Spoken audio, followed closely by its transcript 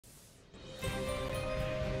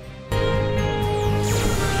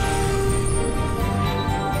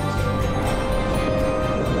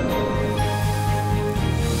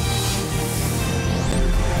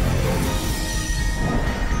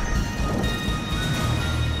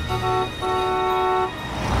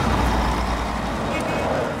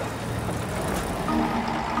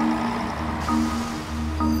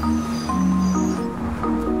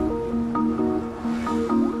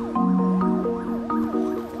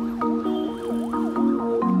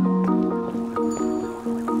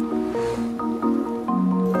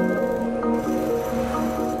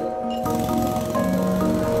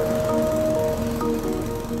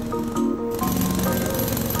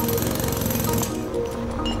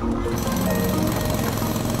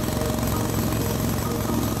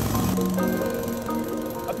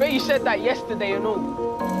said that yesterday and all.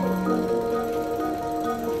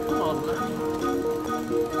 Come on, man.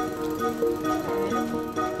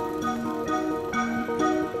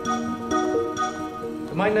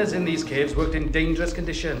 The miners in these caves worked in dangerous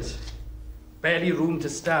conditions. Barely room to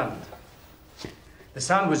stand. The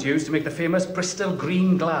sand was used to make the famous Bristol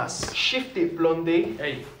green glass. Shift it, Blondie.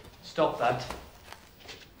 Hey, stop that.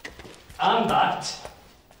 And that.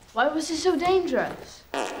 Why was it so dangerous?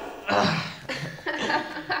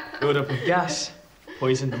 Build up of gas.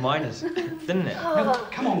 Poisoned the miners, didn't it? Now,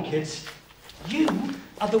 come on, kids. You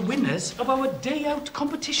are the winners of our day-out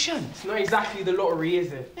competition. It's not exactly the lottery,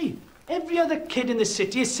 is it? Hey, every other kid in the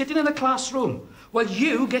city is sitting in a classroom while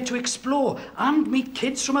you get to explore and meet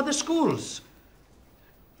kids from other schools.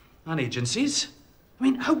 And agencies. I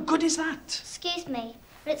mean, how good is that? Excuse me,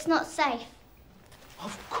 but it's not safe.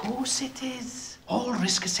 Of course it is. All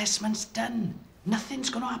risk assessments done.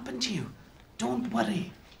 Nothing's going to happen to you. Don't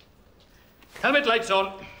worry. Helmet lights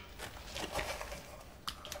on.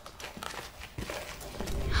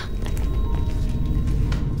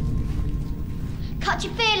 Can't you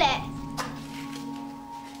feel it?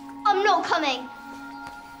 I'm not coming.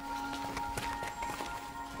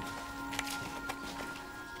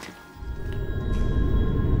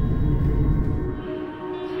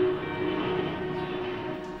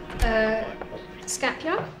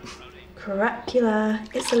 Scapula? Coracula.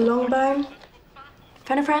 It's a long bone.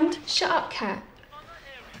 Phone a friend? Shut up, cat.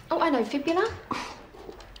 Oh, I know, fibula?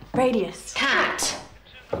 Radius. Cat!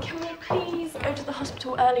 Can we please go to the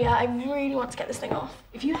hospital earlier? I really want to get this thing off.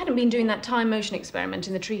 If you hadn't been doing that time motion experiment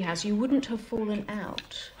in the treehouse, you wouldn't have fallen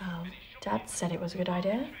out. Well, Dad said it was a good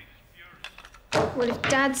idea. Well, if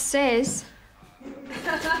Dad says...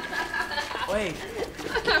 Wait.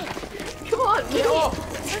 Come on, get off!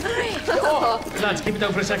 Get off! Lads, keep it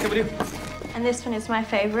down for a second, will you? And this one is my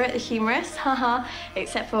favourite, the humerus, haha.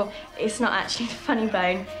 Except for it's not actually the funny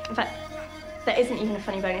bone. In fact, there isn't even a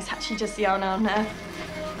funny bone, it's actually just the ulnar nerve.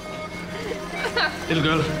 Little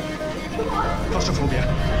girl. Claustrophobia.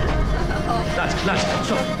 Lads,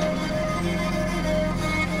 stop.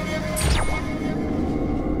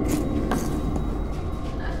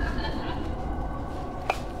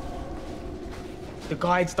 The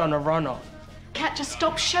guide's done a runner. Cat, just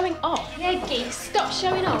stop showing off. Yeah, geese, stop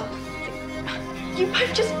showing off. You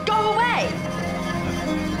both just go away!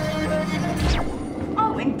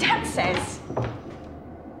 Oh, and Dad says...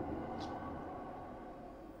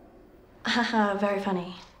 Haha, very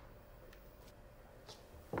funny.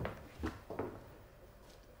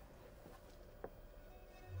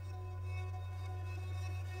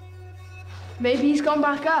 Maybe he's gone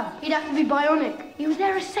back up. He'd have to be bionic. He was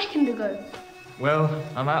there a second ago. Well,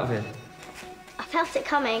 I'm out of here. I felt it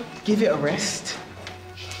coming. Give it a rest.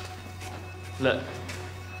 Look.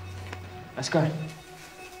 Let's go.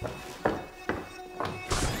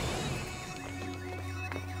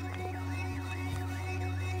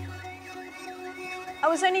 I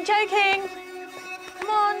was only joking. Come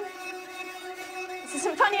on. This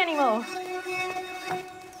isn't funny anymore.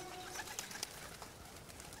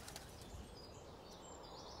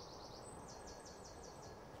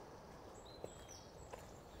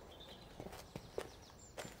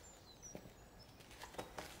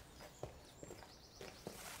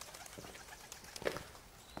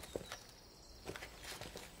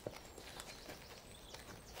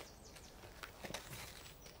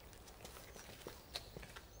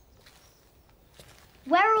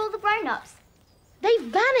 Where are all the grown-ups? They've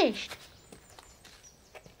vanished.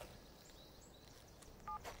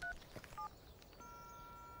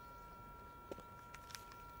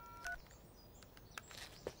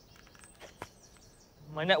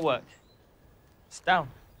 My network. It's down.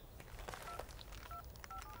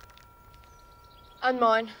 And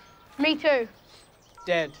mine. Me too.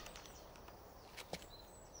 Dead.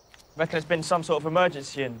 Reckon it's been some sort of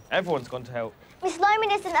emergency and everyone's gone to help. Miss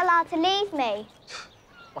Loman isn't allowed to leave me.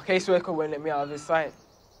 My caseworker won't let me out of his sight.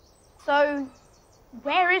 So,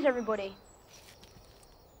 where is everybody?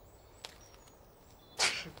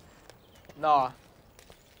 Nah.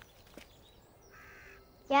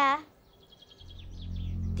 Yeah.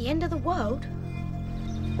 The end of the world?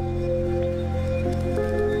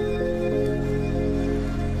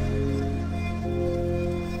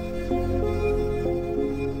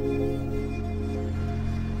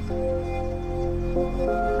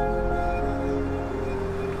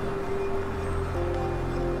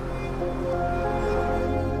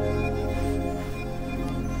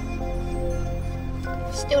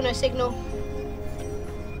 Still no signal.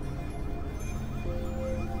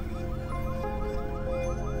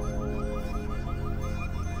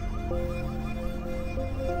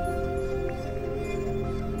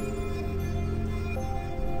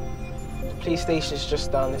 police station's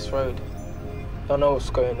just down this road. Don't know what's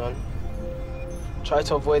going on. Try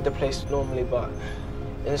to avoid the place normally, but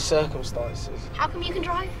in the circumstances. How come you can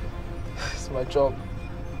drive? It's my job.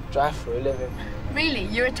 Drive for a living. Really?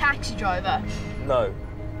 You're a taxi driver? No.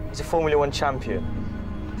 He's a Formula 1 champion.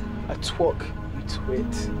 A twok, you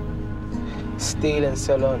twit. Steal and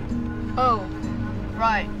sell on. Oh,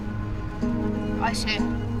 right. I see.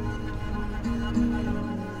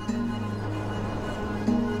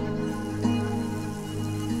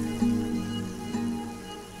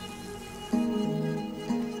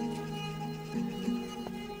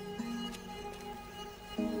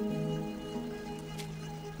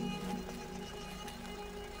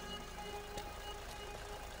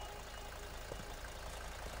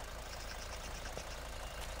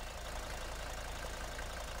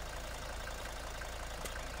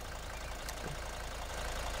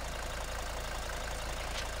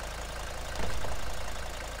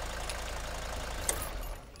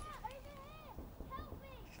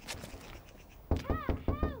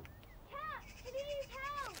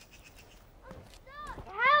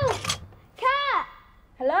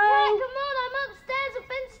 Hello? Cat, come on, I'm upstairs. I've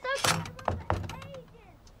been stuck in the room for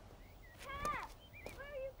ages. Cat, where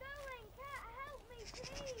are you going? Cat, help me,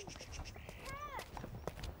 please. Cat.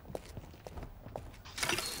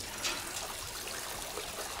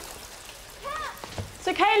 Cat, It's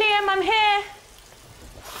okay, Liam, I'm here.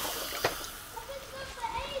 I've been stuck for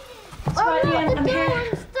ages. It's all right, Liam, I'm here.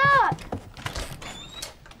 I'm stuck.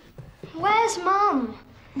 Where's Mum?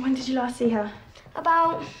 When did you last see her?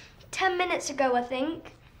 About 10 minutes ago, I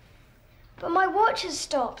think. But my watch has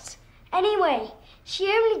stopped. Anyway, she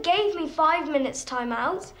only gave me 5 minutes time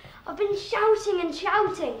out. I've been shouting and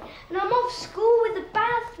shouting, and I'm off school with a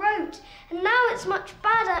bad throat, and now it's much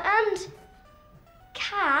badder, and...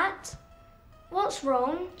 Cat, what's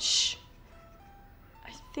wrong? Shh.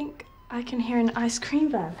 I think I can hear an ice cream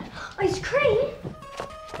van. Ice cream?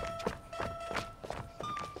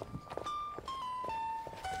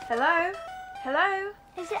 Hello? Hello?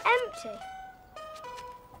 Is it empty?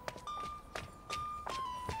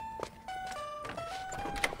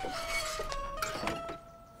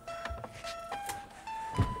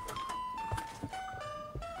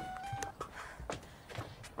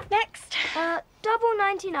 Next.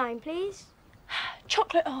 $1.99, please.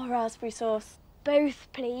 Chocolate or raspberry sauce? Both,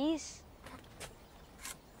 please.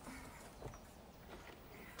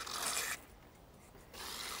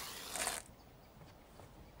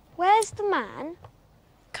 Where's the man?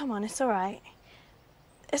 Come on, it's all right.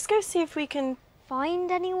 Let's go see if we can...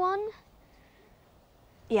 Find anyone?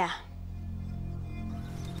 Yeah.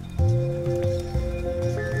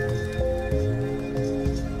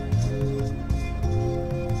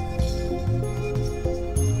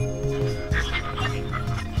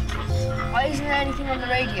 Why isn't there anything on the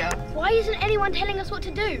radio? Why isn't anyone telling us what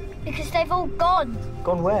to do? Because they've all gone.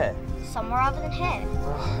 Gone where? Somewhere other than here.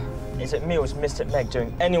 Is it me or is Mr. Meg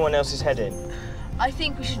doing anyone else's head in? I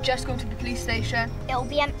think we should just go to the police station. It'll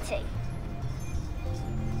be empty.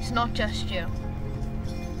 It's not just you.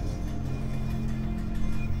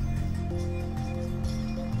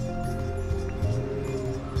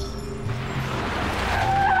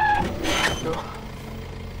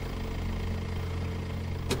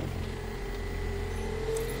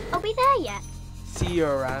 Are we there yet? See you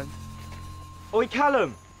around. Oi,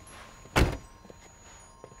 Callum!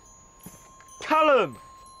 Callum!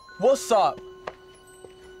 What's up?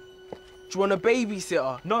 Do you want a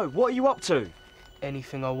babysitter? No, what are you up to?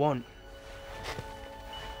 Anything I want.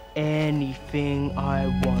 Anything I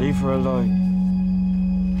want. Leave her alone.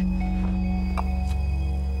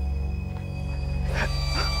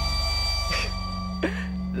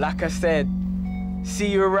 Like I said, see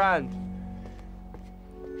you around.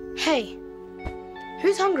 Hey,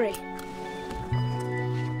 who's hungry?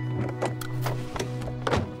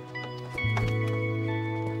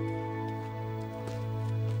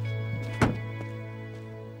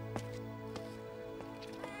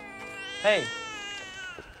 Hey.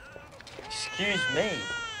 Excuse me.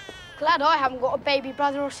 Glad I haven't got a baby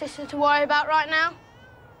brother or sister to worry about right now.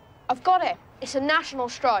 I've got it. It's a national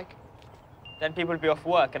strike. Then people would be off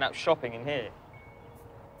work and out shopping in here.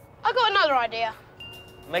 I got another idea.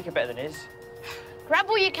 Make it better than his. Grab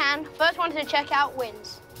all you can. First one to check out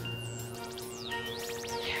wins.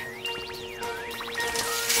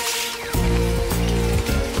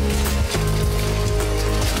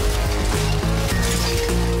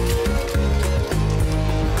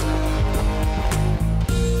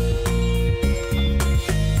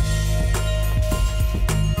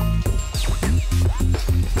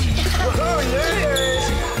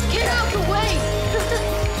 Get out of the way!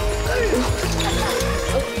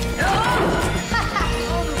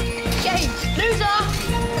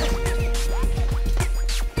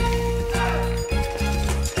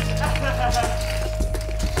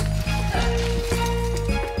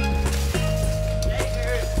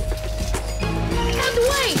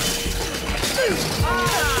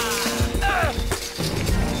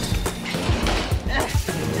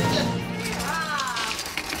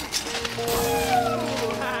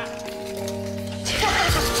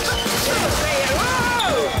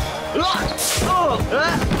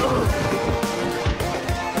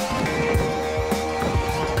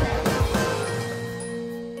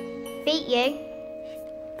 Beat you.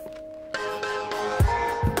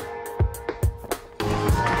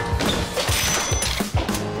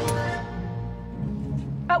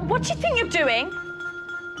 What do you think you're doing?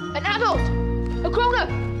 An adult! A grown-up!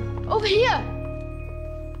 Over here!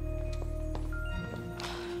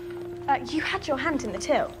 You had your hand in the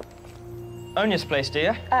till. Own this place, do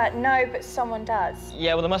you? No, but someone does.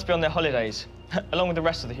 Yeah, well, they must be on their holidays, along with the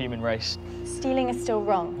rest of the human race. Stealing is still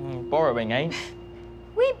wrong. Borrowing ain't.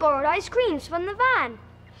 We borrowed ice creams from the van.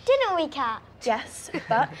 Didn't we, Kat? Yes,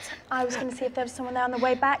 but I was going to see if there was someone there on the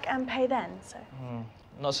way back and pay then, so...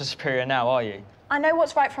 Not so superior now, are you? I know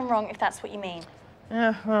what's right from wrong, if that's what you mean.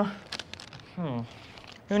 Yeah, well...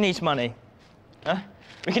 Who needs money? Huh?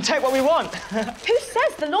 We can take what we want. Who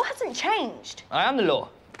says? The law hasn't changed. I am the law.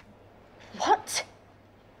 What?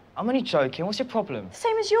 I'm only joking. What's your problem?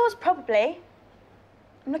 Same as yours, probably.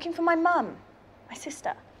 I'm looking for my mum, my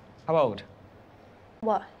sister. How old?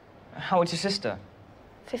 What? How old's your sister?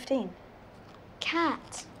 15.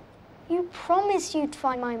 Kat, you promised you'd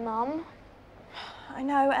find my mum. I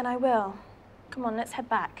know, and I will. Come on, let's head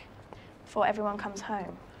back before everyone comes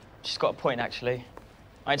home. She's got a point, actually.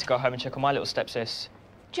 I need to go home and check on my little stepsis.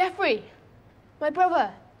 Jeffrey, my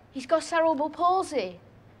brother, he's got cerebral palsy.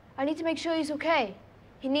 I need to make sure he's okay.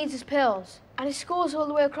 He needs his pills, and his school's all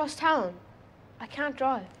the way across town. I can't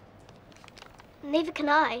drive. Neither can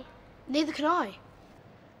I. Neither can I.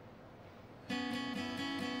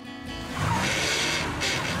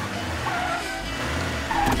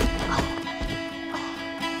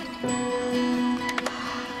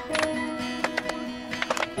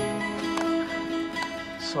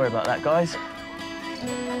 Sorry about that, guys.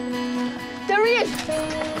 There he is!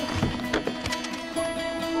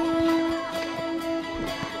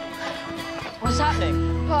 What's happening?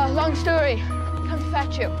 Oh, long story. Come to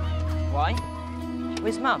fetch you. Why?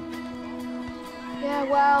 Where's Mum? Yeah,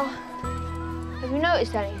 well, have you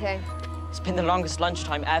noticed anything? It's been the longest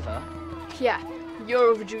lunchtime ever. Yeah, you're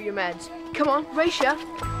overdue your meds. Come on, race ya.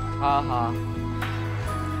 Ha ha.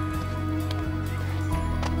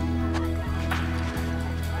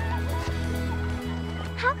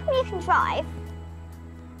 How come you can drive?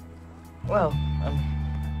 Well,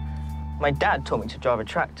 my dad taught me to drive a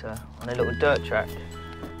tractor on a little dirt track,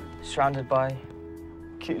 surrounded by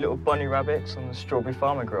cute little bunny rabbits on the strawberry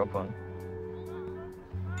farm I grew up on.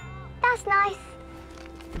 That's nice.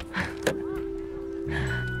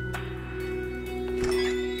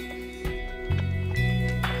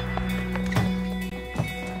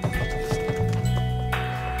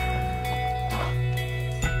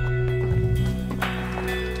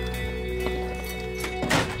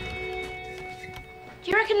 Do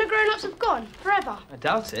you reckon the grown-ups have gone forever? I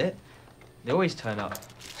doubt it. They always turn up.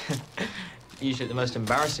 Usually at the most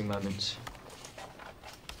embarrassing moments.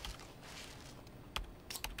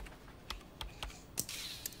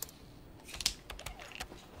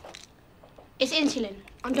 It's insulin.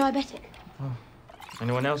 I'm diabetic. Oh.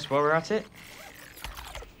 Anyone else while we're at it?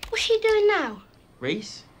 What's she doing now?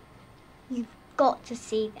 Reese? You've got to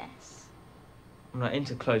see this. I'm not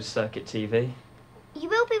into closed-circuit TV. You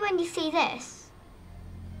will be when you see this.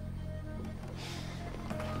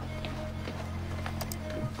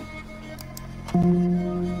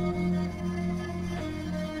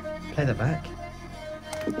 Play that back.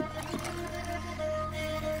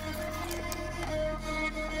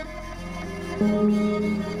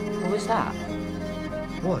 What was that?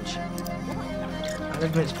 Watch.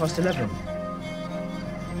 11 minutes past 11.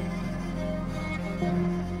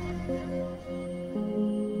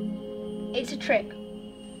 It's a trick.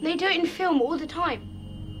 They do it in film all the time.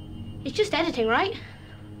 It's just editing, right?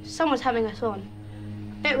 Someone's having us on.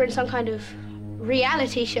 Bet we're in some kind of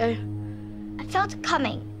reality show. I felt it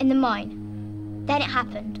coming in the mine. Then it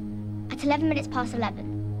happened. At 11 minutes past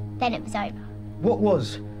 11. Then it was over. What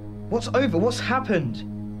was? What's over? What's happened?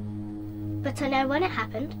 But I know when it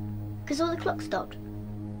happened, because all the clocks stopped.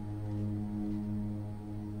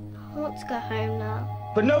 I want to go home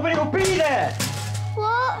now. But nobody will be there!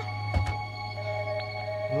 What?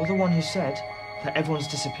 You're the one who said that everyone's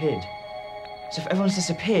disappeared. So if everyone's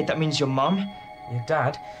disappeared, that means your mum, your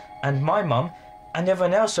dad, and my mum, and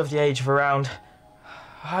everyone else of the age of around,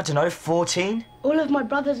 I don't know, 14? All of my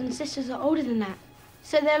brothers and sisters are older than that,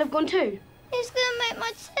 so they'll have gone too. Who's gonna make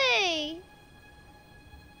my tea?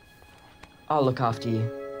 I'll look after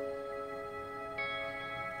you.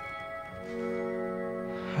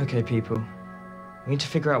 Okay, people. We need to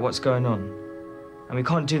figure out what's going on. And we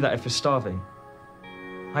can't do that if we're starving.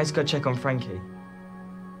 I need to go check on Frankie.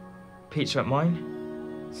 Pizza at mine?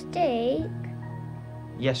 Steak?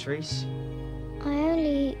 Yes, Reese? I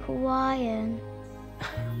only eat Hawaiian.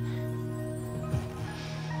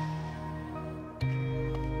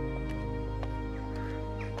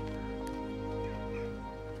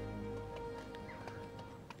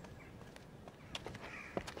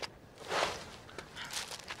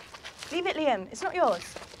 Leave it, Liam. It's not yours.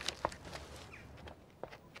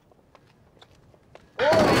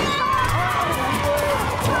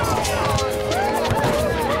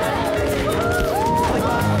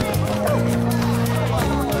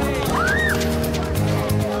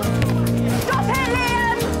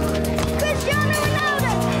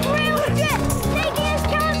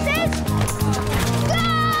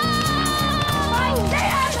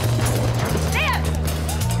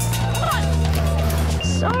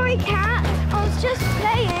 Sorry, Kat. I was just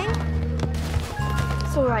playing.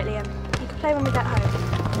 It's all right, Liam. You can play when we get home.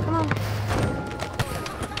 Come on.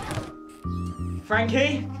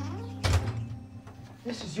 Frankie?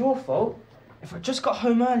 This is your fault. If I just got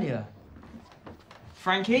home earlier.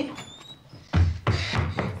 Frankie?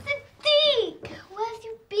 Sadiq! Where's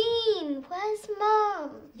you been? Where's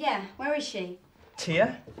Mum? Yeah, where is she?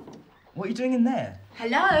 Tia? What are you doing in there?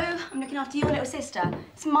 Hello? I'm looking after your little sister.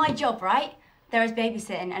 It's my job, right? There is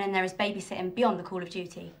babysitting, and then there is babysitting beyond the call of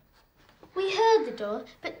duty. We heard the door,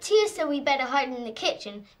 but Tia said we better hide in the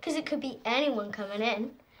kitchen, because it could be anyone coming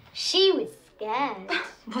in. She was scared.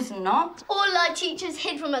 Was not. All our teachers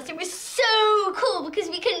hid from us. It was so cool, because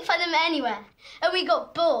we couldn't find them anywhere. And we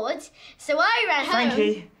got bored, so I ran home.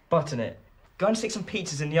 Frankie, button it. Go and stick some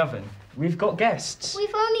pizzas in the oven. We've got guests.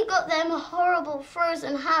 We've only got them horrible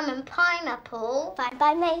frozen ham and pineapple. Fine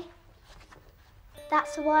by me.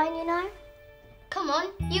 That's the wine, you know. Come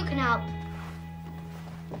on, you can help.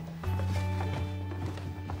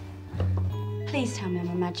 Please tell me I'm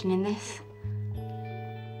imagining this.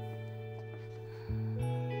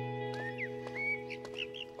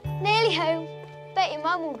 Nearly home. Bet your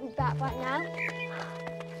Mum will be back by now.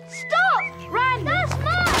 Stop! Run! That's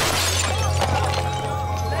Mum!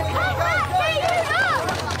 Come back! Take it up!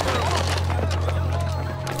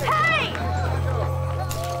 Hey!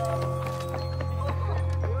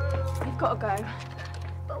 You've got to go.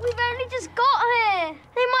 But we've only just got here.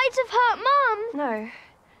 They might have hurt Mum. No.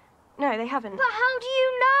 No, they haven't. But how do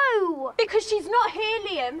you know? Because she's not here,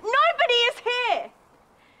 Liam. Nobody is here!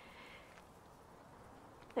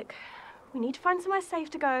 Look, we need to find somewhere safe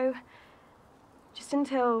to go. Just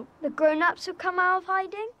until... The grown-ups have come out of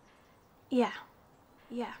hiding? Yeah.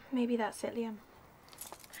 Yeah, maybe that's it, Liam.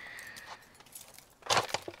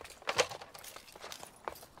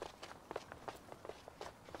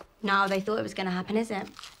 No, they thought it was going to happen, is it?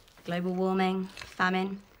 Global warming,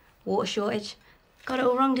 famine, water shortage. Got it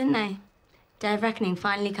all wrong, didn't they? Day of reckoning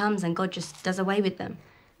finally comes and God just does away with them.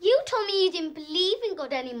 You told me you didn't believe in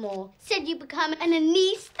God anymore. Said you become an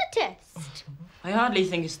anaesthetist. I hardly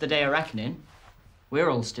think it's the day of reckoning. We're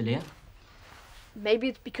all still here. Maybe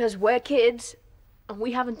it's because we're kids and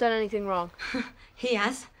we haven't done anything wrong. He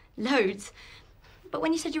has. Loads. But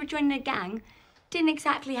when you said you were joining a gang, didn't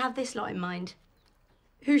exactly have this lot in mind.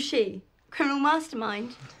 Who's she? Criminal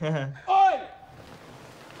mastermind? Oi!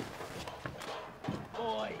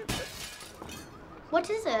 Oi! What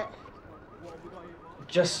is it?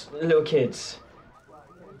 Just little kids.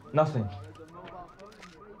 Nothing.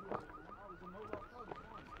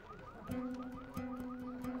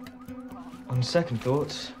 On second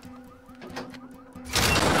thoughts...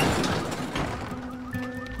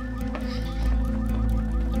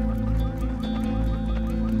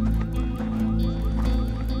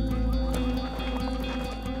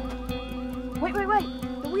 Wait.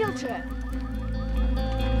 The wheelchair.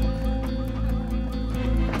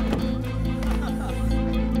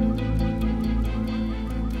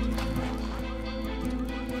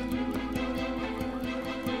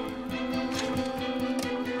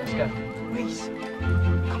 Let's go. Reese,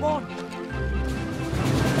 come on.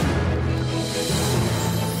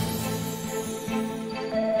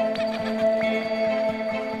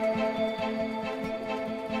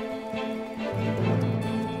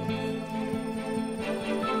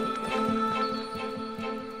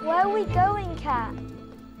 Where are we going, Kat?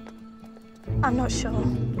 I'm not sure.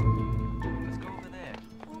 Let's go over there.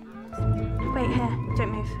 Wait here.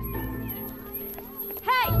 Don't move.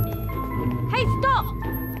 Hey! Hey, stop!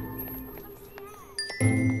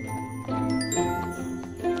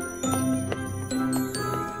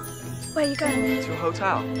 Where are you going? To a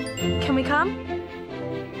hotel. Can we come?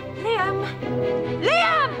 Liam!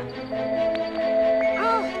 Liam!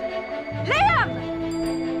 Oh. Liam!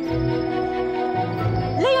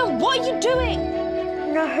 Liam, what are you doing?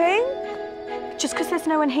 Nothing. Just because there's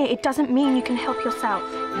no one here, it doesn't mean you can help yourself.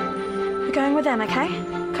 We're going with them, okay?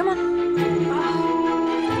 Come on.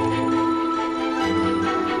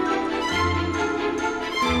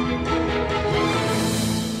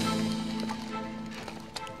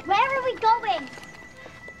 Where are we going?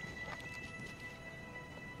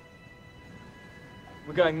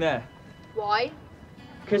 We're going there. Why?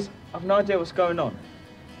 Because I've no idea what's going on.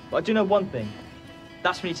 But I do know one thing.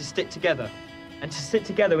 That's we need to stick together. And to stick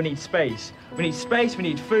together, we need space. We need space, we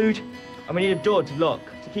need food, and we need a door to lock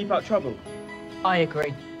to keep out trouble. I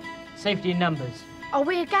agree. Safety in numbers. Are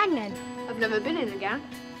we a gang then? I've never been in a gang.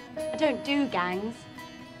 I don't do gangs.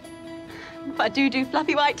 But I do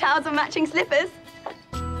fluffy white towels and matching slippers.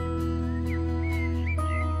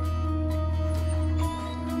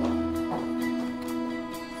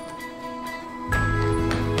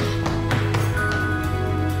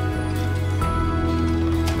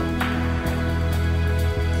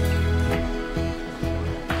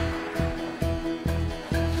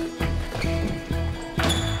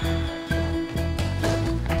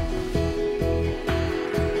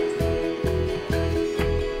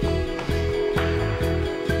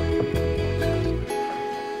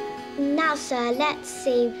 Let's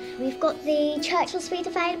see, we've got the Churchill Suite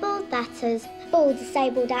available. That has full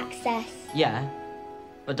disabled access. Yeah,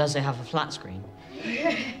 but does it have a flat screen?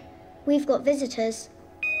 We've got visitors.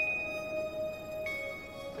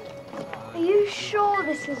 Are you sure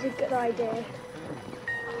this is a good idea?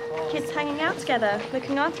 Kids hanging out together,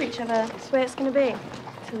 looking after each other. That's the way it's going to be,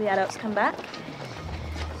 till the adults come back.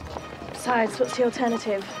 Besides, what's the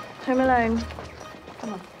alternative? Home alone.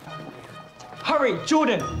 Come on. Hurry,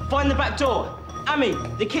 Jordan, find the back door. Amy,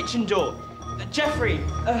 the kitchen door. Jeffrey,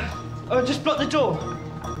 just block the door.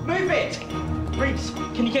 Move it. Reese,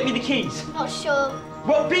 can you get me the keys? Not sure.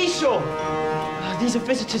 Well, be sure. These are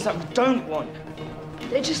visitors that we don't want.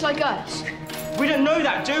 They're just like us. We don't know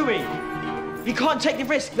that, do we? We can't take the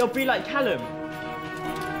risk. They'll be like Callum.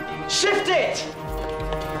 Shift it!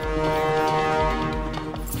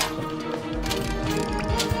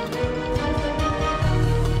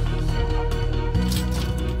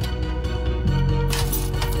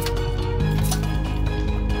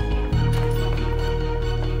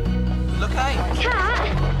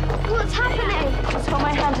 What's happening? Just hold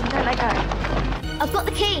my hand and don't let go. I've got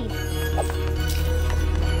the keys.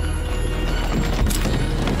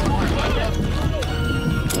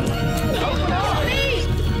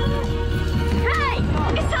 Hey!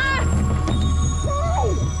 It's us!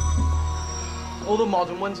 All the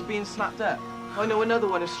modern ones are being snapped up. I know another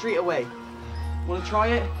one a street away. Want to try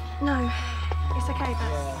it? No, it's okay,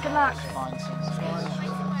 but good luck.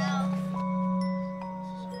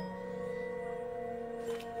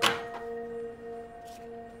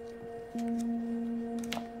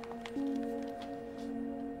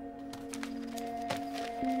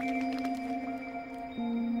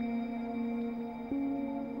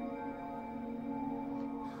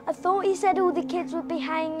 I thought you said all the kids would be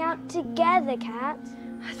hanging out together, Kat.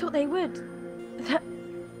 I thought they would.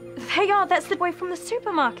 They are. That's the boy from the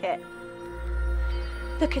supermarket.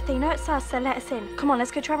 Look, if they know it's us, they'll let us in. Come on,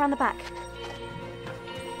 let's go try around the back.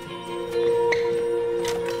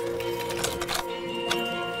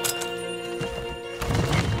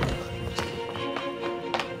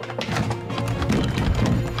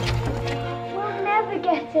 We'll never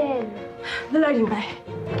get in. The loading bay.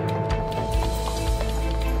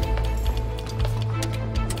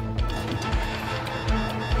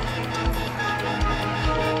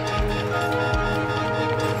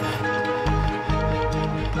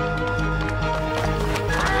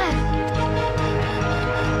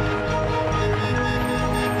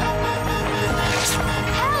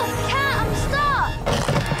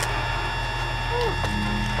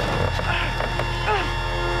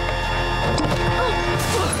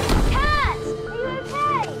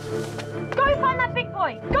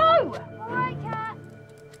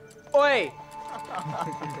 Oi!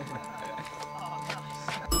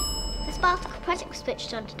 The Sparticle project was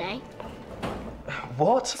switched on today.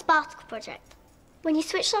 What? Sparticle project. When you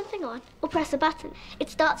switch something on or press a button, it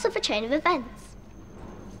starts off a chain of events.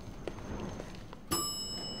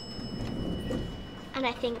 And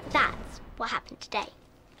I think that's what happened today.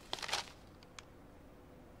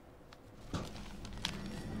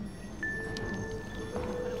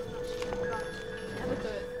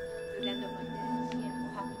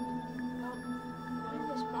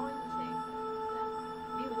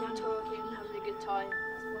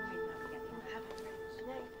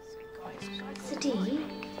 Sadiq,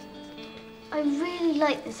 I really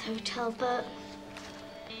like this hotel, but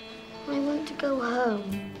I want to go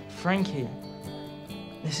home. Frankie,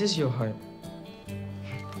 this is your home.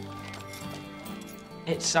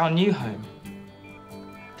 It's our new home.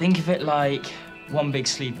 Think of it like one big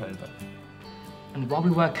sleepover. And while we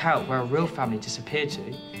work out where our real family disappeared to,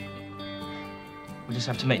 we'll just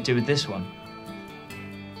have to make do with this one.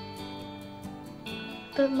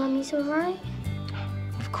 But Mummy's all right?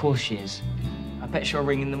 Of course she is. I bet she'll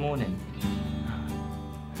ring in the morning.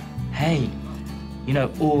 Hey, you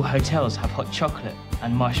know all hotels have hot chocolate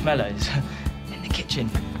and marshmallows in the kitchen.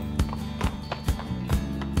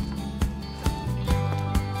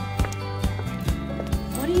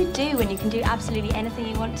 What do you do when you can do absolutely anything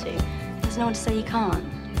you want to? There's no one to say you can't.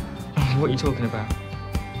 What are you talking about?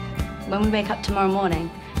 When we wake up tomorrow morning,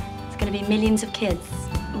 it's going to be millions of kids,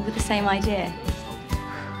 all with the same idea.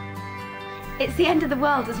 It's the end of the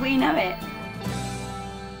world as we know it.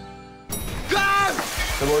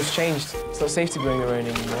 The world's changed. It's not safe to bring your own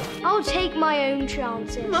anymore. I'll take my own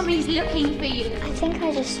chances. Mummy's looking for you. I think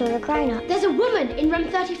I just saw the grown-up. There's a woman in room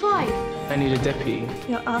 35. I need a deputy.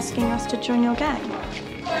 You're asking us to join your gang?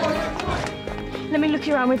 Let me look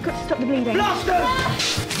you around. We've got to stop the bleeding.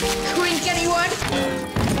 Quick, anyone?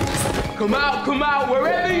 Come out,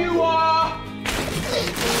 wherever you are!